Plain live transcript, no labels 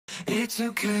It's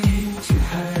okay to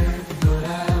hurt, but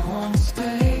I won't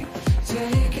stay.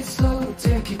 Take it slow,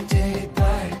 take it day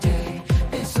by day.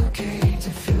 It's okay to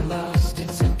feel lost,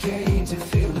 it's okay to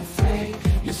feel afraid.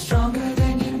 You're stronger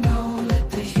than you know, let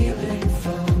the healing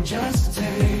flow. Just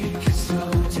take it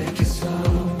slow, take it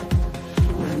slow.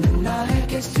 When the night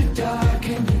gets too dark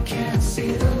and you can't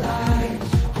see the light,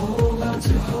 hold on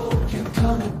to hope, you're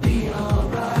gonna be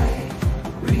alright.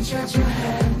 Reach out your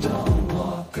hand, don't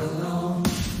walk alone.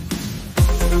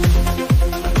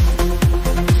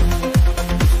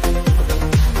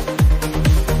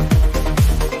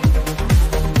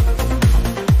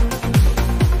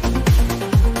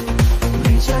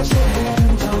 Reach out your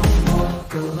hand, don't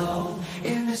walk alone.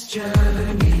 In this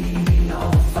journey,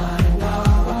 I'll find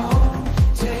our own.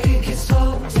 Take it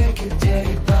slow, take it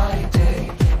day by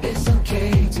day. It's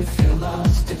okay to feel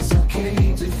lost, it's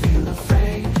okay to feel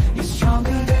afraid. You're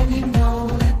stronger than you know,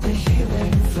 let the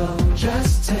healing flow.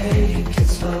 Just take it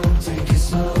slow, take it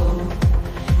slow.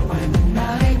 When the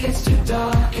night gets too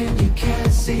dark and you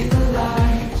can't see the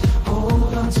light,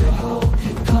 hold on to hope,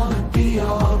 you're gonna be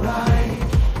alright.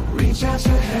 Reach out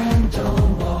your hand,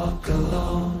 don't walk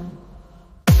alone.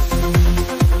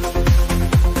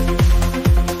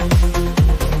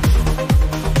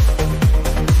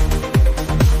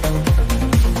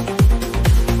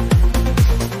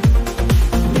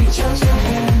 Reach out your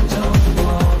hand, don't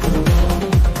walk alone.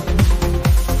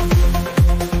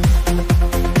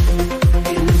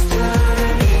 In this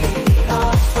journey,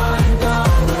 I'll find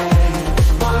our way.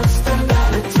 One step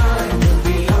at a time, you'll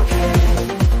be okay.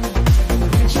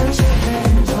 Reach out your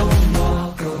hand, don't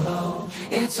walk alone.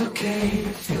 It's okay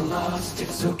to feel lost,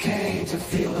 it's okay to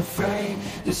feel afraid.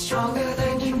 You're stronger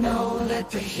than you know, let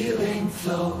the healing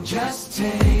flow. Just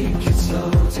take it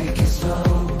slow, take it slow.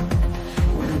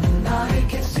 When the night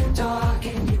gets too dark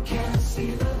and you can't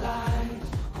see the